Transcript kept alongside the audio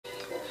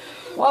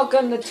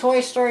Welcome to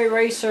Toy Story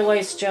Racer,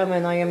 ladies and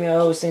gentlemen. I am your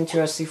host,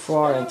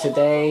 Interesting4, and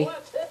today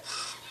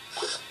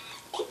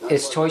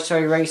is Toy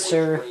Story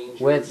Racer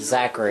with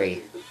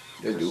Zachary.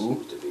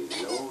 Hello.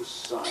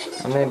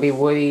 I'm gonna be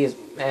Woody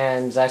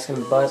and Zach's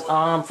gonna be Buzz.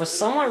 For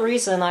some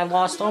reason, I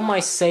lost all my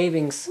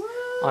savings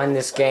on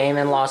this game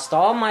and lost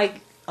all my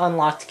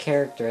unlocked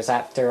characters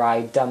after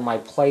I done my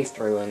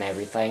playthrough and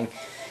everything.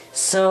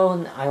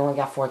 So I only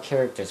got 4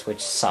 characters,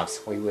 which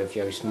sucks. We would have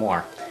used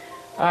more.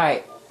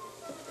 Alright.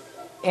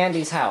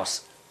 Andy's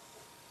house.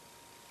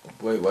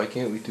 Wait, why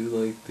can't we do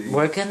like the...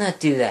 We're gonna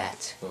do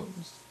that. Oh.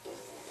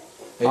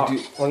 Hey,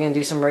 We're gonna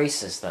do some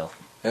races though.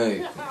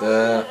 Hey,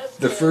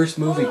 the first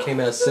movie came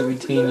out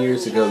 17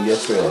 years ago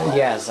yesterday.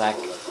 Yeah, Zach.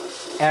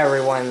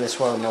 Everyone in this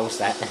world knows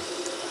that.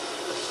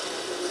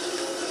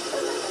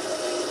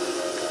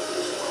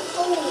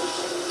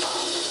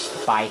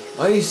 Bye.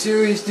 Are you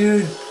serious,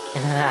 dude?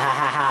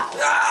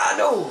 Ah,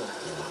 no!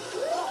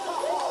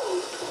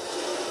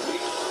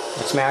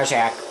 What's the matter,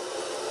 Jack?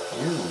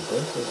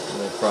 That's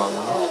no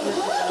problem.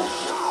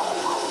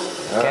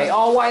 Okay,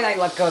 oh, why did I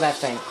let go of that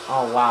thing?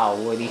 Oh, wow,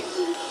 Woody.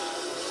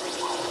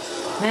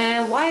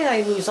 Man, why did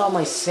I lose all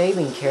my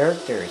saving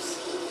characters?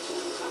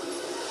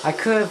 I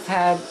could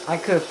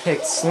have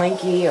picked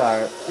Slinky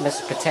or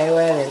Mr. Potato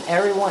Head and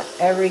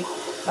every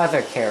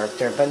other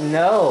character, but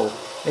no,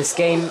 this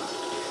game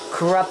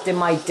corrupted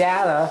my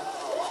data.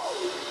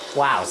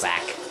 Wow,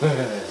 Zach.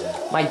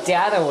 My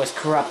data was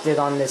corrupted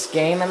on this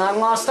game, and I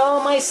lost all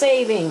my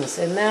savings,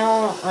 and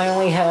now I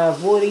only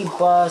have Woody,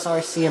 Buzz,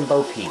 RC, and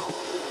Bo Peep.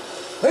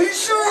 Are you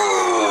sure?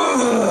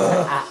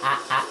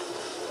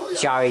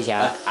 Sorry,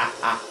 Jack.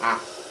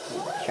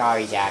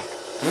 Sorry, Jack.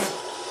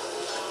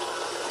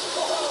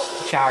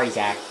 Sorry,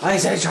 Jack. I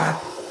say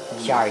shop.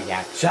 Sorry,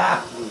 Jack.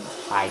 Shop.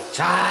 Hi.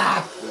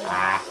 Shop.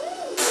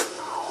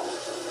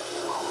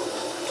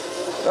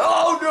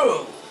 Oh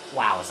no!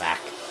 Wow, Zach.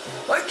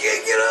 I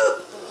can't get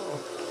up.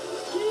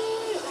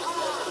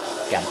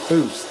 Got a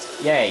boost.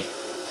 Yay.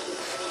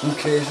 Who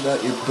cares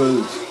about your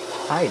boots?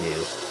 I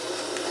do.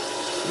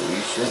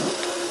 You shouldn't.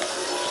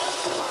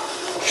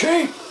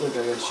 Sheep. Look, I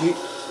got sheep.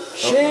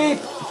 Sheep. Okay.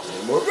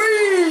 More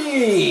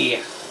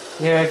me.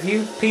 Yeah, if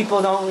you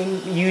people don't,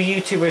 you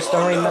YouTubers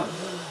don't remember.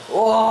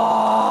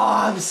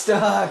 Oh, I'm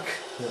stuck.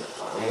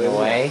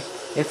 Anyway,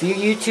 if you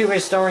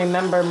YouTubers don't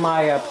remember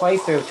my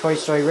playthrough of Toy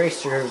Story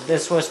Racer,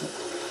 this was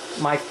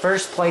my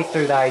first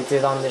playthrough that I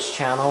did on this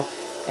channel.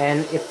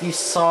 And if you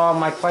saw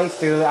my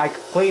playthrough, I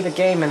completed the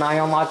game and I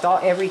unlocked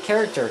every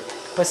character.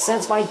 But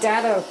since my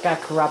data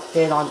got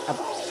corrupted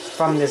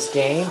from this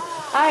game,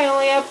 I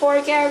only have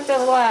 4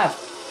 characters left.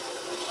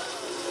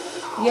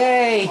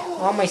 Yay!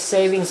 All my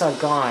savings are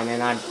gone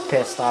and I'm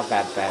pissed off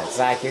at that.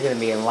 Zach, you're gonna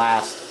be in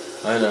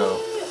last. I know.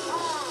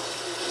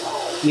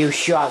 You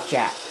shot,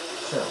 Jack.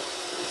 Sure.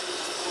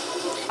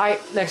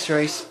 Alright, next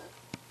race.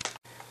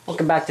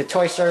 Welcome back to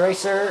Toy Story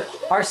Racer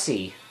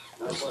RC.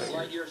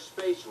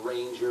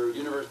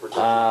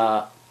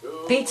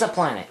 Pizza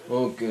Planet.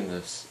 Oh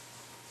goodness.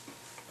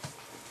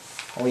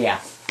 Oh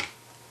yeah.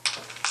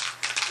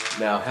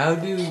 Now, how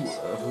do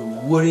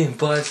Woody and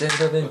Buzz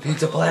end up in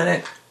Pizza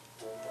Planet?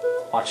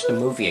 Watch the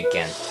movie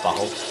again,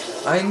 Bubble.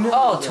 I know.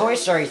 Oh, Toy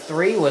Story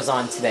 3 was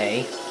on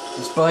today.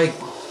 It's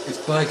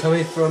by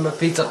coming from a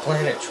Pizza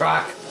Planet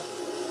truck.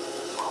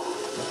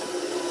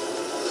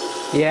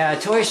 Yeah,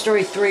 Toy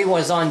Story 3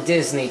 was on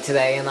Disney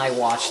today, and I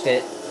watched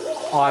it.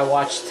 Oh, I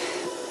watched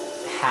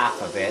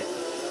half of it.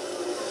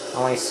 I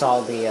only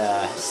saw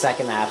the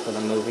second half of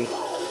the movie.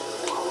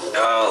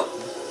 No.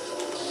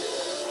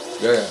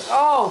 Yeah.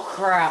 Oh,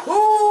 crap.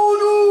 Oh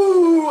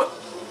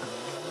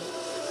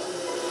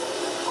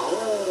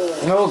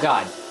no! Oh,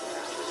 God.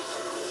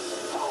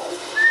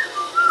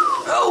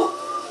 Oh!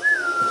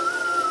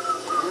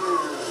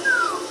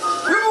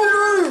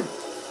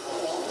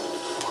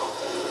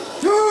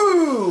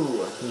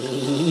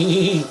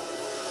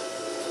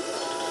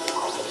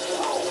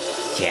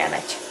 Damn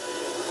it.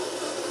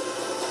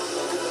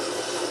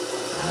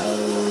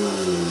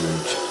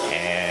 Ouch.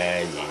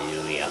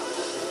 Hallelujah.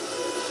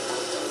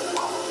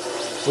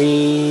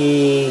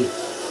 We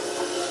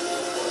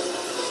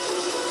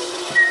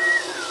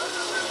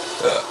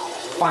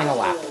final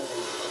lap.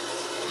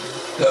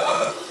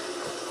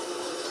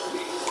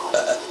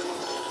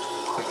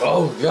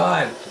 Oh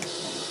God! I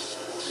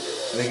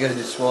think I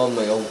just swallowed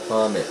my own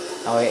vomit.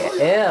 Oh,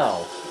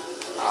 ew.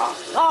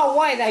 Oh,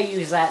 why did I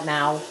use that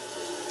now?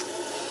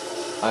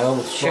 I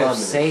almost Should have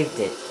vomited. saved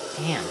it.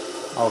 Damn.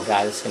 Oh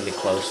god, this is gonna be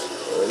close.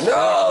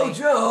 No,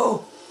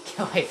 Joe! Get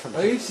away from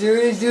Are me. you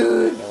serious,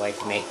 dude? Get away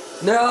from me.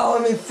 No,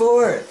 I'm in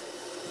 4th.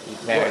 You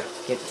better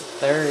get to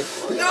 3rd.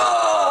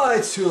 No,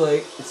 it's too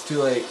late. It's too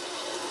late.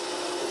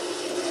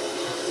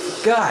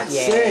 For God's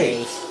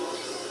Yay. sake.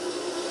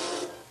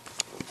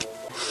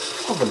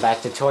 Welcome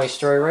back to Toy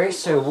Story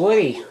Racer,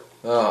 Woody.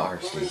 Oh,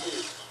 RC.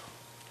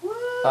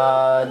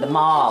 The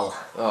mall.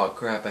 Oh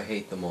crap, I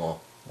hate them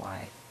all.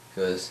 Why?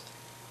 Because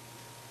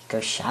Go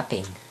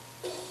shopping.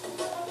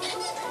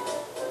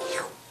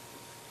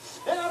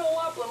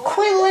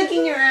 Quit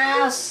licking your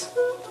ass.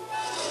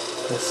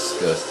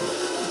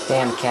 disgusting.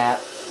 Damn cat.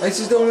 I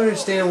just don't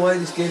understand why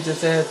this game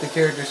doesn't have the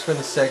characters from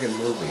the second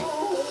movie.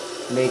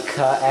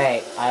 Because,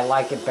 hey, I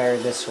like it better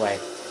this way.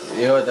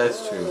 You know what,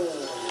 that's true.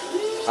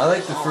 I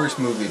like the first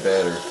movie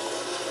better.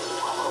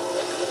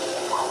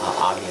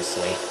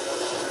 Obviously.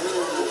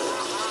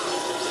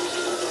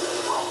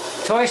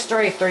 Toy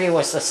Story 3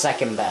 was the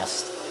second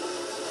best.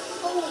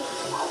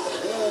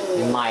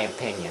 In my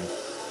opinion.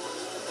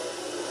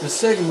 The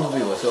second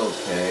movie was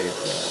okay,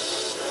 but...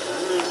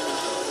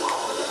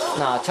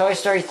 No, Toy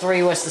Story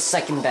 3 was the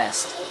second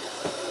best.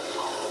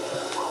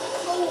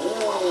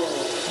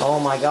 Oh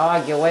my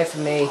god, get away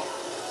from me.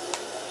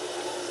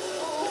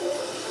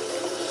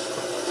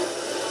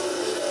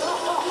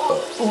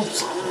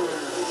 Oops.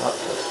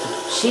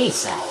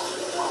 Jesus.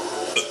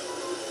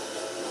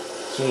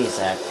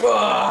 Jesus.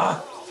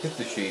 Ah! Hit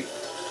the sheep.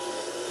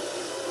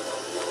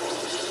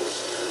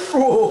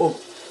 Whoa!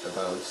 I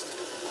bounced.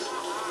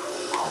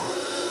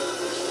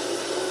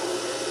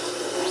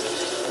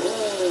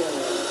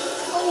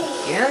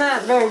 You're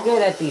not very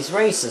good at these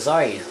races,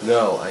 are you?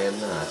 No, I am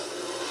not.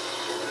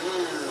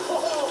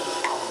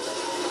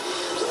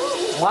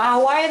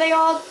 Wow, why are they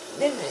all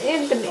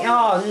into me?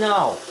 Oh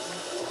no.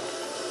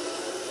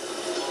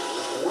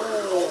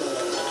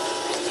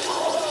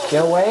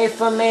 Get away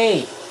from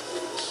me.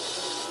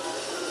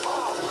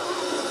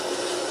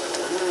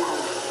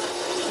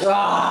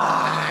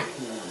 Ah!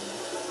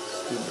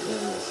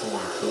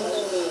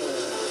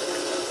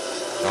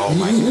 Oh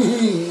my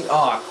god.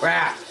 Oh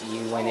crap!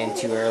 You went in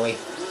too early.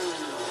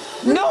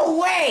 No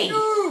way!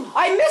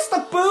 I missed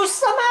the boost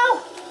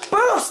somehow?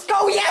 Boost!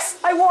 Go, yes!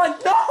 I won!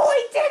 No,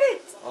 I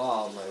didn't!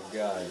 Oh my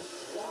god.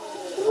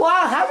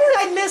 Wow, how did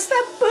I miss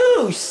that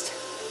boost?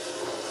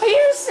 Are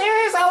you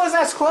serious? I was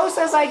as close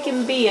as I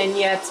can be, and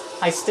yet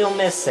I still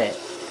miss it.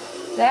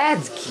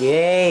 That's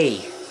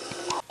gay.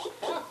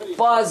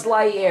 Buzz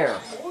Lightyear.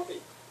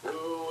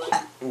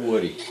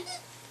 Woody.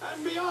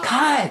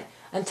 God,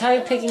 I'm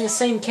tired of picking the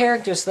same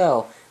characters,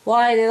 though.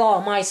 Why did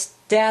all my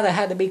data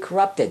had to be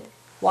corrupted?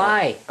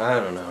 Why? I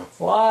don't know.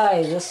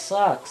 Why? This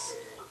sucks.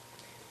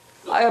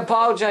 I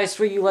apologize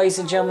for you, ladies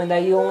and gentlemen,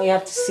 that you only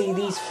have to see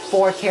these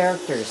 4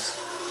 characters.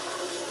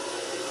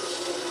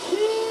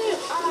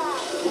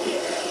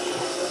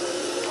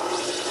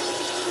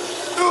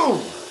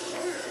 Ooh!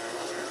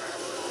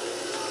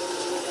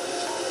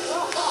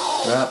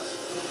 Yep.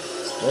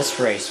 This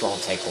race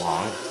won't take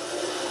long.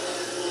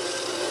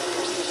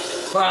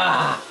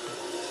 Ah!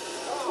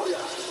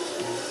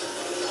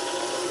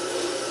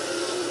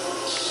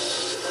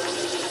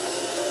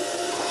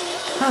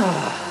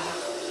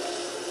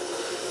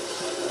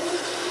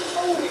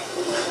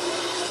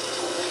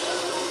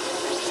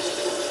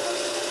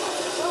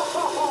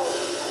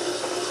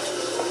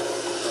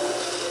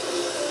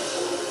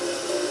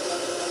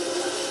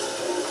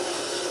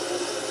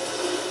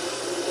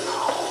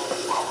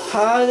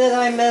 How did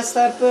I miss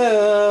that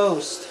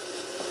boost?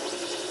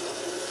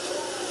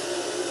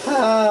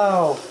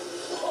 How?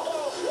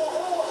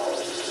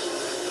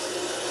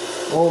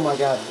 Oh my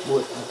god,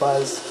 what,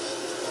 Buzz.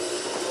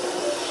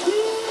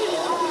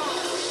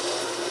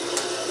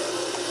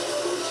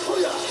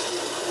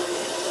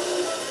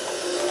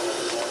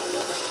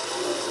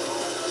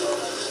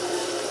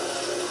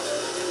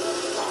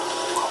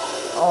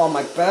 Oh,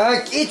 my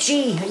back,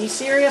 itchy! Are you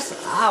serious?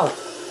 Ow!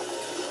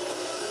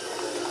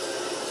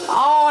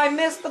 Oh, I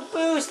missed the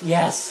boost!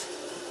 Yes!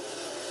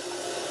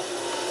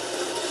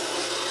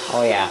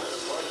 Oh, yeah.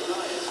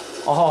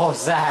 Oh,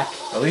 Zach.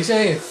 At least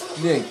I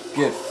didn't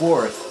get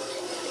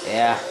 4th.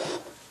 Yeah.